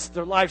excess,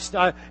 their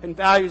lifestyle in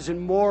values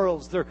and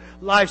morals, their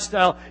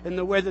lifestyle in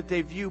the way that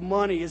they view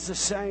money is the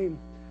same.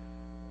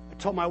 I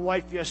told my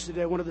wife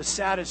yesterday, one of the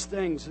saddest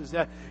things is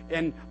that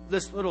in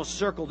this little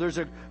circle, there's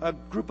a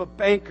group of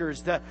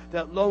bankers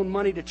that loan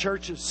money to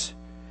churches.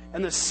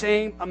 And the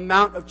same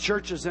amount of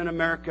churches in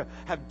America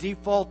have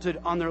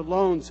defaulted on their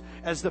loans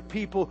as the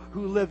people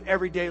who live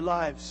everyday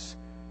lives.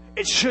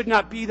 It should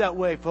not be that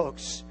way,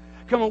 folks.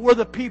 Come on, we're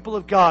the people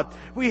of God.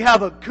 We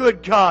have a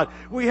good God.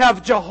 We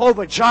have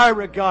Jehovah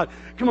Jireh God.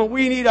 Come on,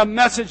 we need a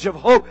message of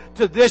hope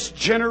to this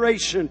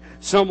generation.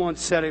 Someone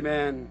said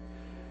amen.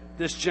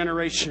 This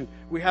generation,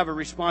 we have a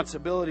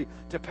responsibility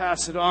to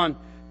pass it on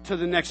to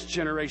the next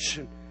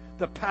generation.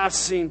 The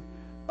passing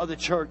of the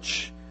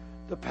church.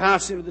 The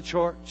passing of the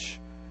church.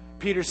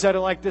 Peter said it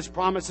like this: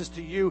 promises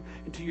to you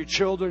and to your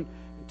children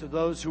and to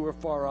those who are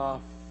far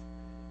off.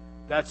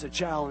 That's a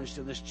challenge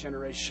to this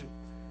generation.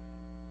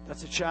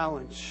 That's a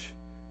challenge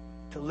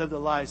to live the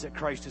lives that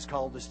Christ has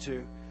called us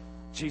to.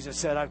 Jesus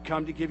said, I've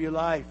come to give you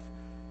life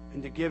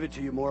and to give it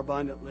to you more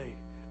abundantly.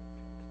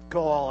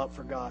 Go all out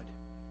for God,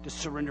 to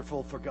surrender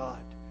full for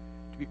God,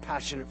 to be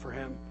passionate for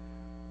Him,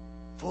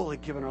 fully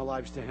giving our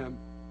lives to Him.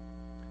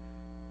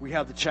 We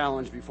have the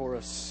challenge before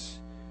us.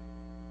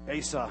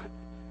 Asa,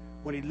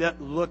 when he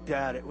looked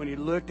at it, when he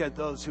looked at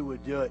those who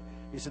would do it,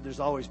 he said,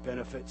 there's always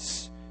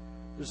benefits.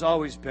 There's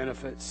always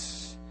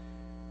benefits.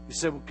 He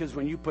said, because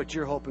when you put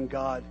your hope in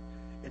God,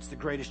 it's the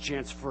greatest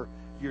chance for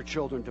your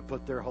children to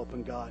put their hope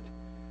in God.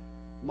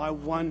 My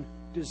one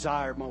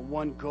desire, my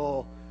one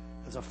goal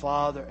as a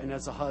father and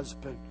as a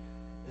husband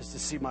is to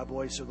see my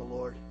boys serve the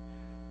Lord.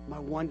 My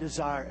one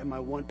desire and my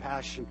one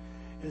passion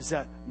is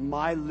that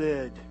my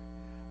lid,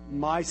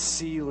 my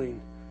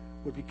ceiling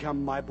would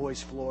become my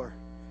boys' floor.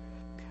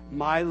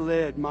 My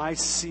lid, my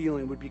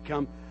ceiling would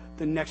become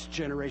the next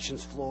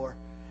generation's floor.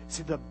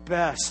 See, the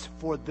best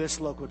for this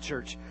local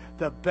church,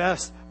 the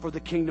best for the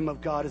kingdom of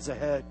God is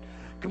ahead.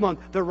 Come on,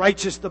 the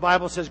righteous, the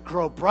Bible says,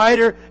 grow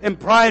brighter and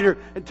brighter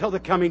until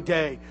the coming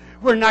day.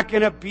 We're not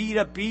going to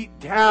beat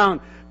down,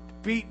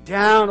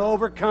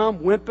 overcome,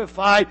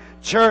 wimpified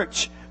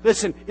church.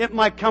 Listen, it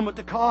might come at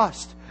the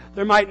cost.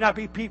 There might not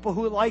be people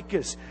who like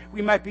us.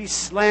 We might be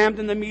slammed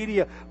in the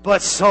media.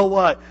 But so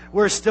what?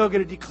 We're still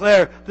going to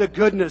declare the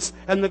goodness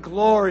and the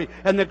glory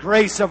and the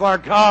grace of our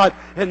God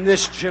in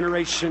this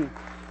generation.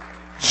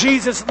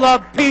 Jesus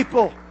loved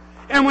people.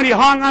 And when He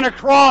hung on a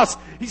cross,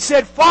 He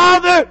said,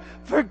 Father,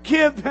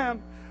 forgive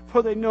them,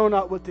 for they know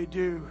not what they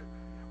do.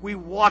 We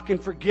walk in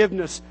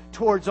forgiveness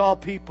towards all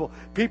people.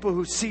 People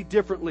who see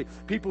differently.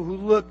 People who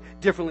look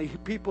differently.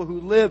 People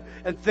who live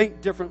and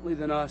think differently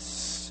than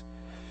us.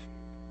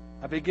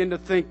 I begin to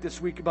think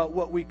this week about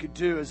what we could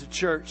do as a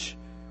church.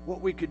 What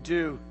we could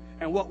do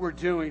and what we're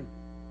doing.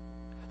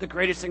 The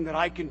greatest thing that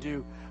I can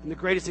do and the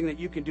greatest thing that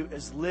you can do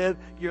is live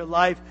your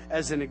life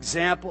as an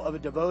example of a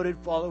devoted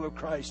follower of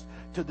Christ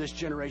to this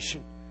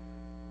generation.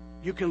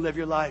 You can live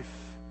your life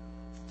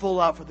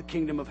full out for the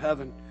kingdom of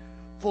heaven,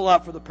 full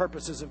out for the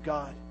purposes of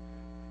God.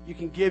 You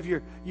can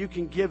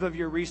give of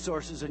your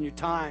resources and your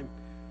time.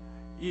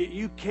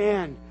 You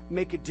can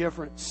make a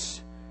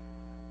difference.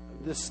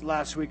 This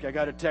last week, I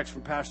got a text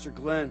from Pastor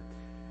Glenn.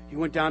 He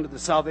went down to the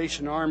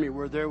Salvation Army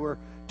where there were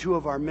two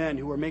of our men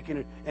who were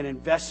making an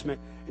investment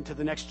into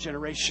the next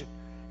generation.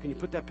 Can you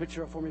put that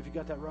picture up for me if you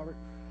got that, Robert?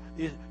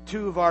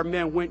 Two of our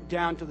men went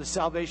down to the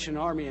Salvation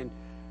Army,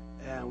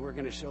 and we're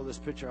going to show this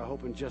picture, I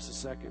hope, in just a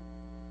second.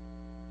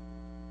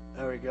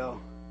 There we go.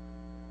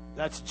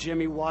 That's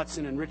Jimmy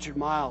Watson and Richard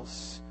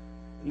Miles.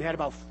 And they had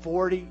about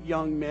 40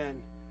 young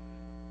men.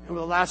 And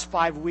over the last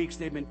 5 weeks,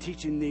 they've been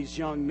teaching these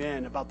young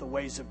men about the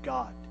ways of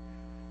God.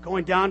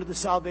 Going down to the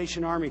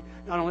Salvation Army,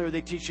 not only are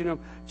they teaching them,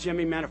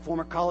 Jimmy, man, a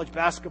former college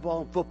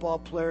basketball and football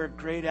player,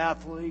 great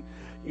athlete,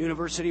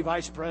 university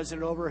vice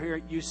president over here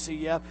at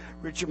UCF.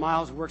 Richard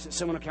Miles works at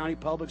Seminole County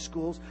Public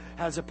Schools,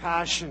 has a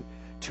passion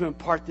to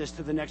impart this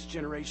to the next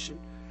generation,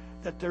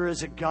 that there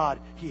is a God.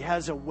 He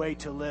has a way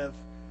to live.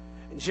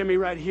 And Jimmy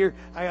right here,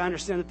 I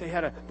understand that they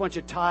had a bunch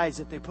of ties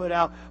that they put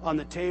out on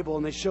the table,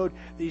 and they showed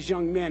these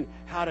young men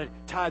how to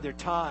tie their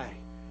tie.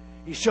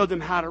 He showed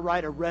them how to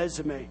write a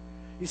resume.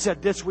 He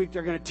said this week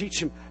they're going to teach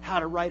them how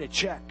to write a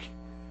check.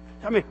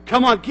 I mean,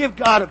 come on, give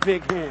God a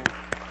big hand.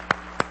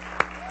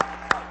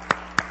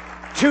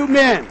 Two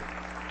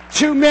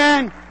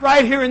men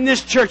right here in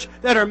this church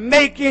that are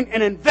making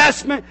an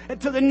investment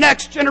into the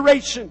next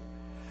generation.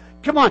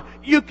 Come on,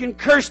 you can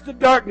curse the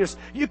darkness.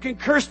 You can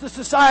curse the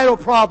societal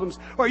problems.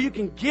 Or you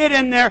can get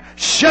in there,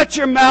 shut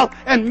your mouth,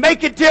 and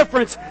make a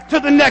difference to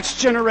the next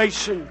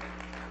generation.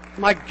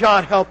 My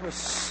God, help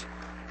us.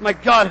 My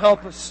God,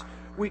 help us.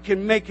 We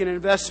can make an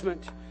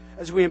investment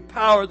as we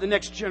empower the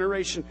next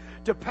generation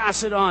to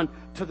pass it on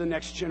to the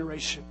next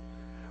generation.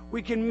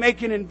 We can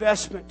make an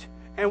investment,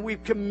 and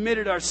we've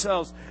committed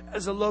ourselves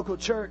as a local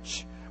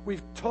church.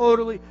 We've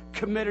totally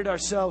committed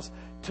ourselves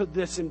to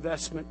this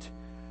investment.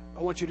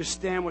 I want you to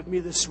stand with me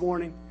this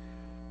morning.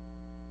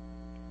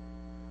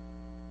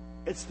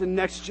 It's the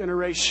next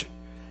generation.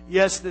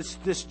 Yes,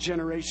 this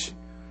generation.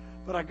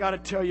 But I got to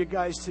tell you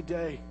guys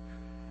today,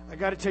 I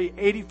got to tell you,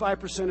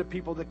 85% of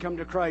people that come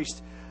to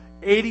Christ,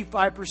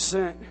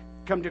 85%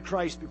 come to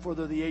Christ before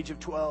they're the age of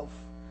 12.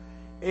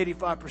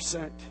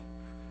 85%.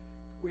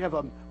 We have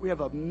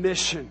a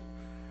mission.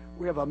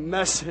 We have a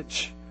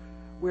message.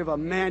 We have a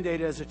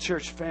mandate as a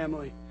church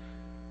family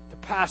to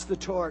pass the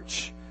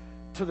torch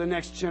to the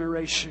next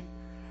generation,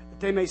 that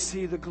they may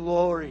see the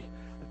glory,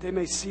 that they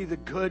may see the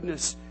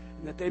goodness,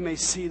 and that they may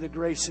see the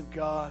grace of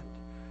God.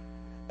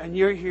 And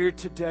you're here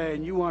today,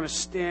 and you want to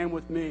stand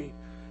with me,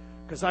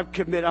 because I've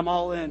committed. I'm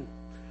all in.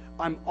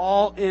 I'm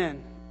all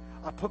in.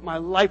 I put my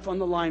life on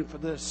the line for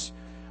this.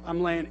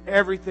 I'm laying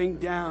everything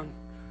down.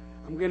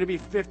 I'm going to be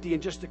 50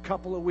 in just a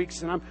couple of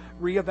weeks, and I'm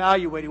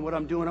reevaluating what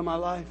I'm doing in my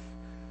life.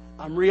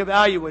 I'm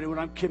reevaluating what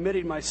I'm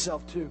committing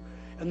myself to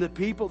and the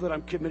people that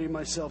I'm committing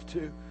myself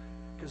to.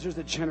 Because there's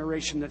a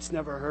generation that's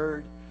never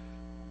heard.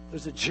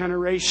 There's a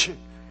generation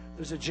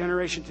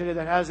today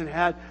that hasn't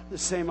had the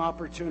same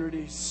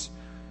opportunities.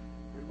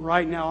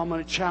 Right now, I'm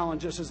going to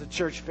challenge us as a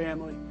church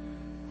family.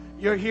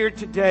 You're here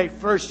today.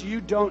 First, you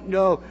don't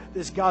know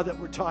this God that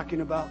we're talking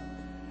about.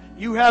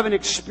 You haven't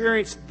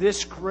experienced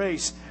this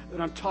grace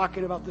that I'm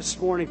talking about this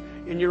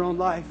morning in your own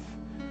life.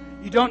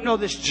 You don't know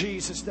this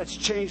Jesus that's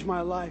changed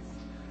my life.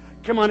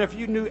 Come on, if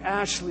you knew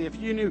Ashley, if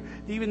you knew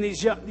even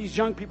these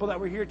young people that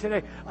were here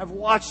today, I've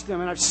watched them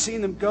and I've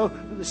seen them go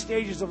through the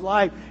stages of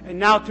life and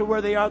now to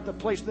where they are at the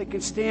place where they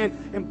can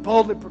stand and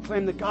boldly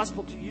proclaim the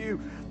gospel to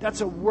you.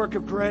 That's a work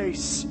of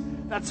grace.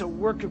 That's a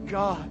work of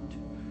God.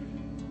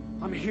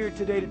 I'm here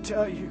today to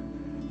tell you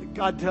that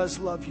God does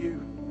love you.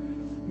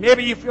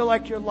 Maybe you feel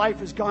like your life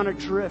has gone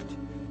adrift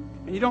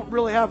and you don't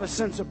really have a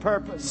sense of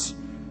purpose.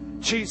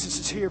 Jesus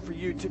is here for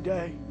you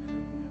today.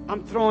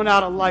 I'm throwing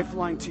out a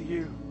lifeline to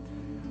you.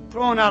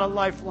 Throwing out a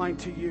lifeline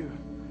to you.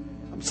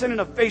 I'm sending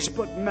a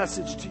Facebook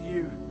message to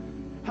you.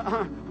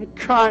 I'm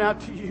crying out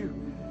to you.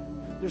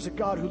 There's a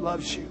God who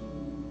loves you.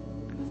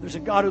 There's a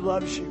God who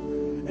loves you.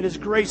 And His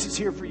grace is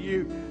here for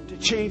you to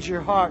change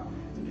your heart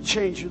and to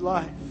change your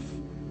life.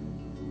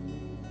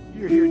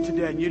 You're here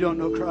today and you don't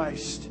know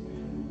Christ.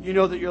 You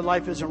know that your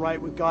life isn't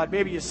right with God.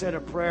 Maybe you said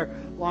a prayer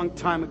a long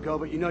time ago,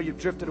 but you know you've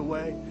drifted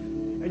away.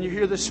 And you're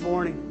here this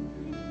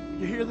morning.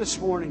 You're here this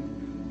morning.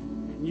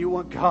 And you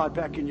want God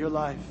back in your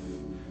life.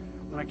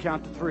 When I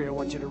count to 3, I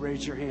want you to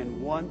raise your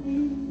hand.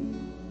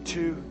 1,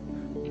 2,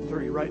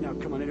 3. Right now.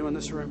 Come on, anyone in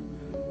this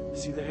room? I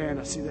see that hand.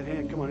 I see that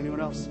hand. Come on,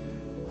 anyone else?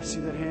 I see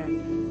that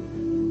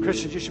hand.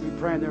 Christians, you should be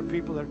praying. There are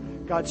people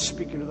that God's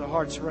speaking to their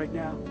hearts right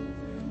now.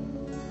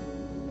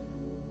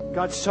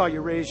 God saw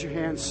you raise your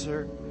hand,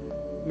 sir.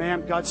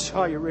 Ma'am, God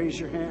saw you raise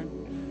your hand.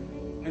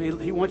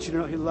 And He wants you to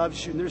know He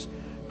loves you. And there's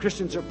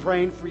Christians are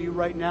praying for you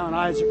right now and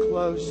eyes are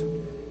closed.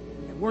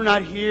 And we're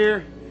not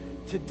here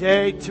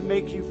today to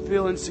make you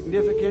feel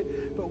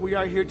insignificant, but we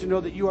are here to know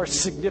that you are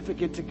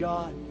significant to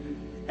God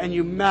and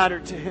you matter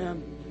to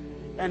Him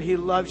and He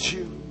loves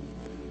you.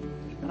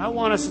 And I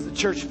want us as a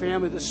church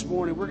family this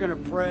morning, we're going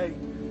to pray.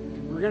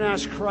 We're going to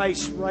ask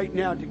Christ right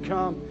now to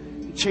come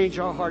and change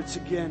our hearts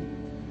again.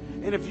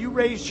 And if you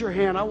raised your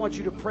hand, I want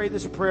you to pray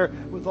this prayer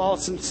with all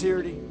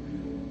sincerity.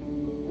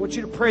 I want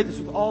you to pray this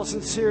with all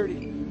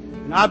sincerity.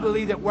 And I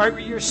believe that wherever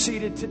you're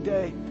seated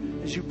today,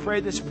 as you pray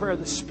this prayer,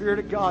 the Spirit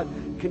of God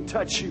can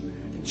touch you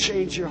and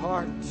change your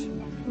heart.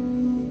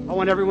 I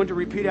want everyone to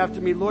repeat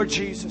after me. Lord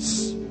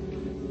Jesus,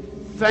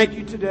 thank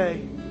you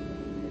today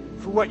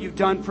for what you've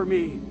done for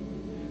me.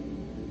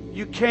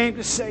 You came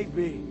to save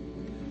me.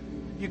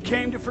 You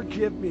came to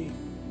forgive me.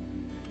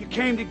 You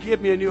came to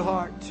give me a new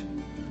heart.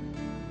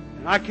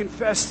 And I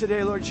confess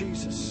today, Lord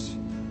Jesus,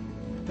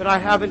 that I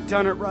haven't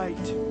done it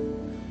right.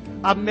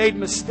 I've made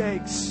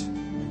mistakes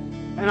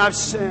and I've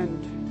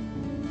sinned.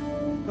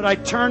 But I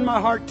turn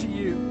my heart to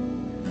you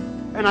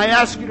and I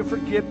ask you to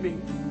forgive me.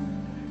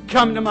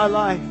 Come to my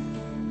life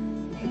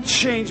and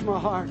change my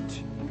heart.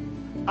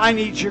 I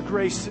need your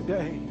grace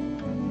today.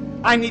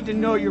 I need to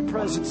know your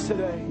presence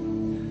today.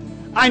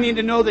 I need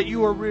to know that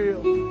you are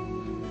real.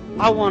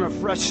 I want a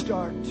fresh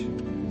start.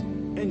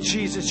 In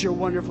Jesus, your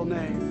wonderful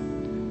name.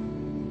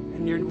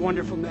 In your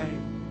wonderful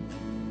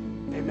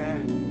name.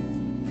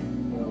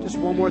 Amen. Just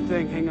one more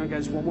thing. Hang on,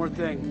 guys. One more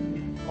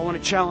thing. I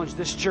want to challenge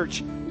this church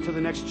to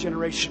the next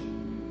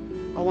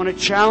generation. I want to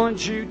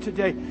challenge you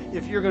today.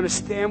 If you're going to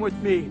stand with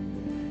me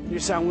and you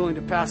say, I'm willing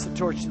to pass the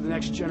torch to the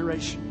next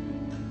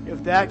generation.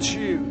 If that's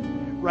you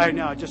right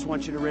now, I just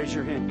want you to raise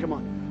your hand. Come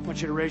on. I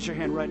want you to raise your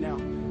hand right now.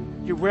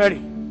 You ready?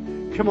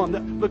 Come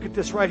on. Look at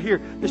this right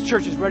here. This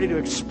church is ready to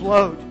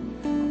explode.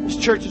 This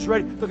church is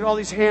ready. Look at all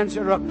these hands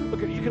that are up.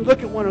 You can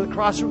look at one of the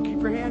crossroads.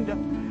 Keep your hand up.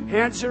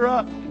 Hands are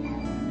up.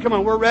 Come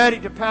on. We're ready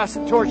to pass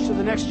the torch to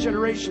the next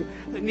generation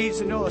that needs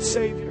to know a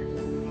Savior.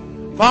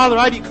 Father,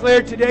 I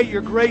declare today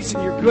your grace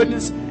and your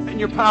goodness and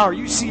your power.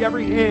 You see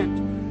every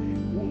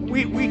hand.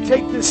 We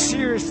take this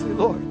seriously,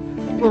 Lord.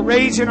 We're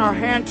raising our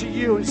hand to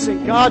you and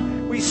saying, God,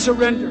 we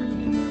surrender.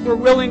 We're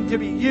willing to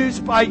be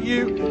used by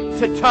you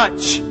to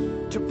touch,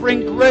 to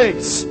bring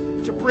grace,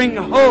 to bring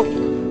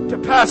hope, to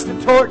pass the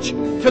torch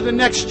to the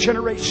next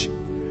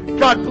generation.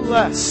 God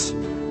bless.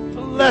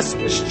 Bless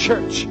this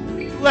church.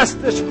 Bless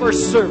this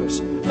first service.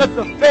 Let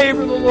the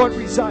favor of the Lord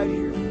reside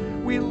here.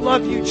 We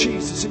love you,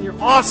 Jesus, in your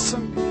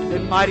awesome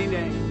and mighty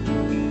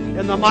name.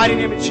 In the mighty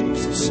name of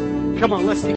Jesus. Come on, let's